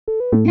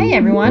Hey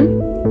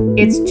everyone,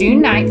 it's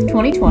June 9th,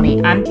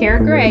 2020. I'm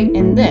Kara-Gray,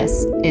 and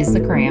this is the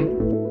Cramm.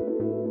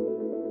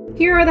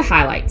 Here are the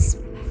highlights.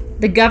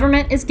 The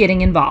government is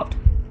getting involved.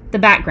 The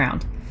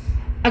background.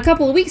 A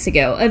couple of weeks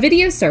ago, a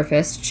video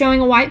surfaced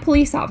showing a white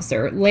police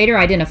officer, later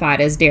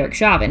identified as Derek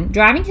Chauvin,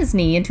 driving his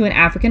knee into an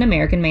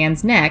African-American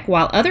man's neck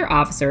while other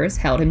officers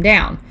held him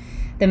down.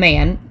 The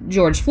man,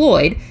 George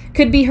Floyd,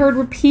 could be heard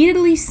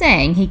repeatedly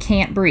saying he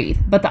can't breathe,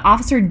 but the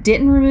officer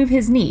didn't remove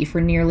his knee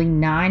for nearly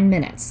 9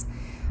 minutes.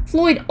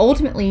 Floyd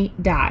ultimately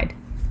died.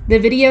 The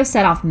video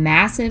set off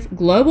massive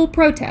global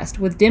protest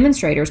with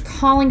demonstrators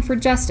calling for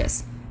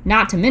justice,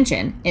 not to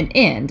mention an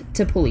end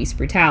to police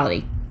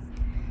brutality.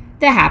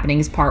 The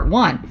Happenings Part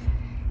 1.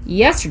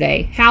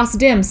 Yesterday, House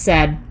Dems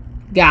said,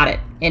 "Got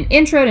it, an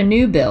intro to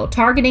new bill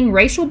targeting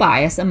racial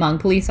bias among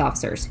police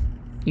officers."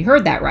 You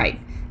heard that right.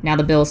 Now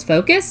the bill's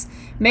focus?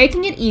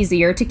 Making it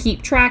easier to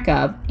keep track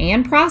of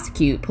and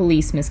prosecute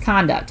police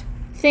misconduct.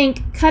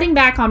 Think cutting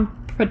back on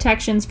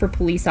protections for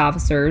police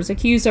officers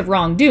accused of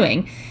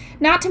wrongdoing,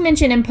 not to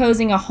mention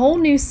imposing a whole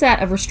new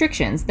set of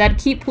restrictions that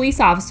keep police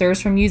officers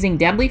from using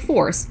deadly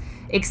force,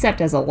 except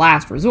as a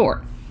last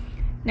resort.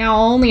 Now,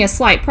 only a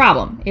slight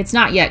problem. It's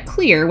not yet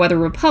clear whether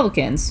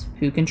Republicans,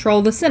 who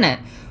control the Senate,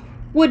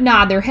 would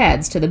nod their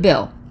heads to the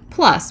bill.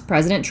 Plus,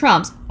 President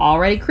Trump's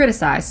already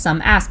criticized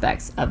some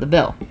aspects of the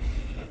bill.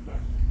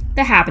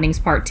 The Happenings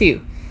Part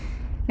 2.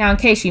 Now, in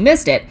case you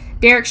missed it,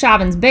 Derek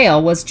Chauvin's bail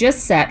was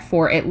just set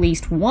for at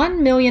least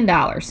 $1 million.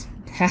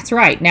 That's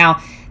right. Now,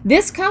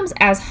 this comes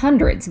as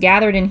hundreds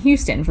gathered in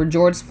Houston for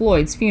George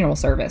Floyd's funeral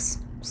service.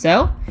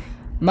 So,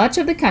 much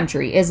of the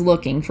country is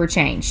looking for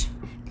change.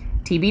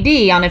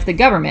 TBD on if the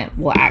government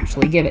will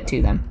actually give it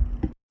to them.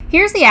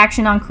 Here's the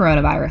action on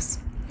coronavirus.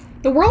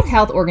 The World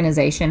Health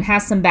Organization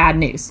has some bad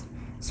news.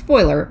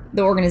 Spoiler,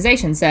 the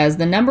organization says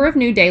the number of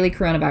new daily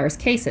coronavirus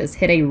cases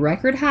hit a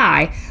record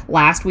high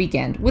last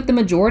weekend, with the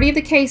majority of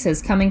the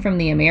cases coming from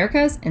the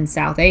Americas and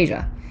South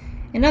Asia.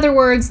 In other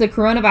words, the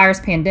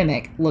coronavirus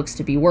pandemic looks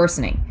to be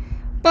worsening.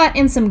 But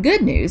in some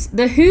good news,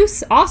 the WHO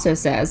also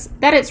says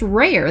that it's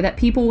rare that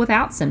people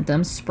without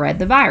symptoms spread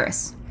the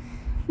virus.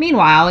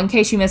 Meanwhile, in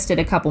case you missed it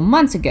a couple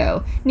months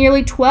ago,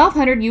 nearly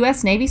 1,200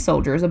 U.S. Navy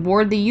soldiers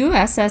aboard the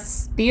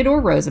USS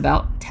Theodore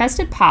Roosevelt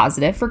tested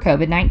positive for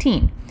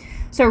COVID-19.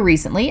 So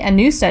recently, a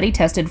new study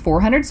tested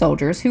 400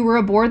 soldiers who were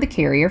aboard the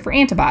carrier for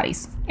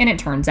antibodies, and it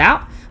turns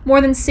out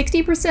more than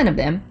 60% of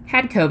them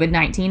had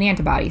COVID-19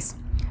 antibodies.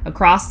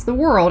 Across the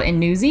world in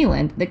New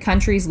Zealand, the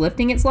country's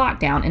lifting its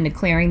lockdown and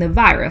declaring the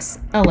virus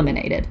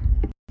eliminated.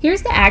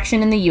 Here's the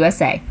action in the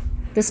USA.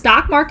 The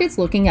stock market's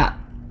looking up,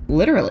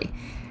 literally.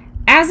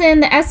 As in,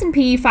 the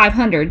S&P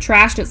 500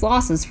 trashed its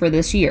losses for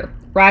this year,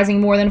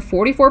 rising more than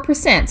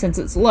 44% since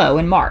its low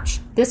in March.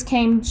 This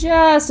came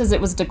just as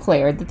it was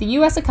declared that the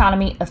U.S.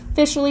 economy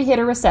officially hit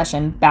a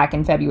recession back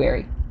in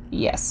February.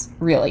 Yes,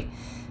 really.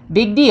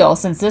 Big deal,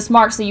 since this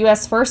marks the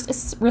U.S.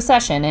 first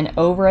recession in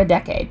over a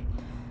decade.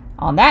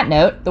 On that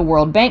note, the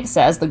World Bank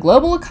says the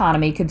global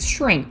economy could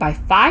shrink by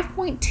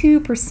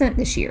 5.2%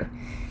 this year,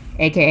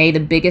 aka the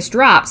biggest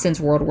drop since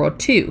World War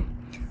II.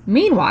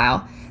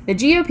 Meanwhile, the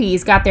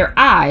GOP's got their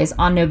eyes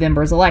on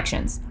November's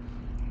elections.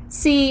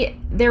 See,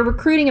 they're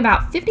recruiting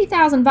about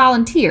 50,000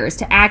 volunteers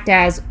to act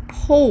as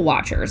poll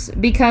watchers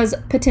because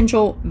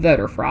potential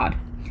voter fraud.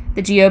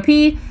 The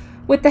GOP,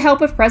 with the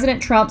help of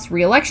President Trump's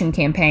re-election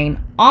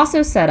campaign,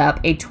 also set up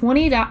a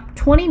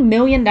 $20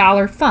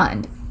 million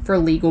fund for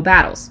legal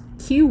battles.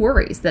 Q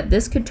worries that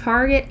this could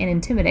target and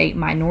intimidate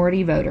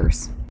minority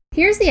voters.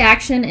 Here's the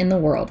action in the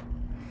world.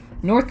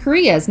 North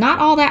Korea is not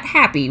all that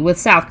happy with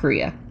South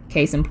Korea.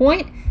 Case in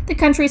point, the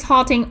country's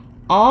halting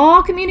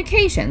all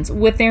communications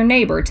with their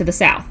neighbor to the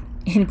south,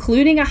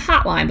 including a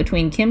hotline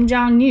between Kim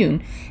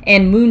Jong-un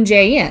and Moon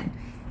Jae-in.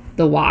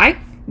 The why?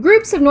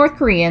 Groups of North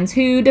Koreans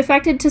who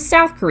defected to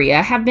South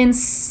Korea have been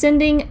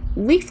sending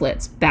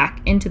leaflets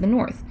back into the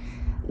north.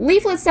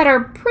 Leaflets that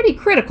are pretty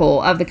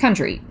critical of the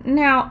country.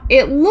 Now,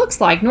 it looks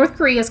like North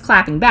Korea is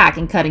clapping back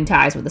and cutting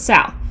ties with the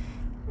South.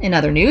 In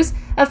other news,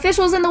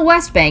 officials in the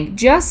West Bank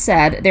just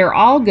said they're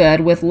all good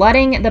with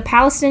letting the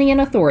Palestinian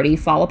Authority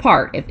fall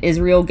apart if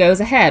Israel goes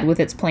ahead with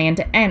its plan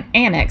to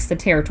annex the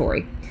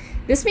territory.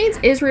 This means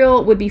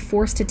Israel would be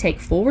forced to take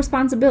full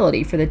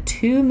responsibility for the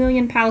 2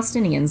 million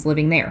Palestinians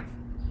living there.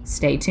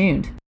 Stay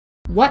tuned.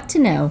 What to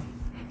know?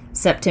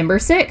 September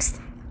 6th.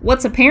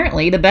 What's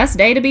apparently the best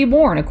day to be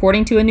born,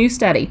 according to a new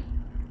study.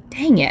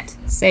 Dang it.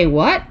 Say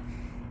what?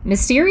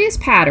 Mysterious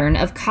pattern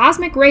of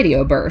cosmic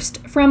radio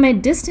burst from a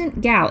distant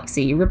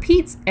galaxy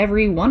repeats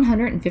every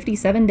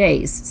 157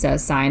 days,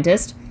 says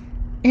scientist.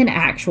 An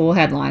actual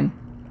headline.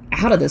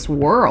 Out of this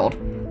world.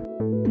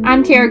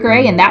 I'm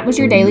Kara-Gray, and that was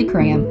your Daily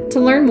Cram. To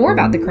learn more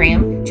about The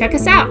Cram, check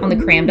us out on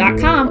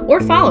thecram.com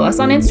or follow us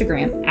on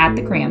Instagram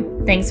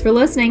 @thecram. Thanks for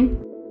listening.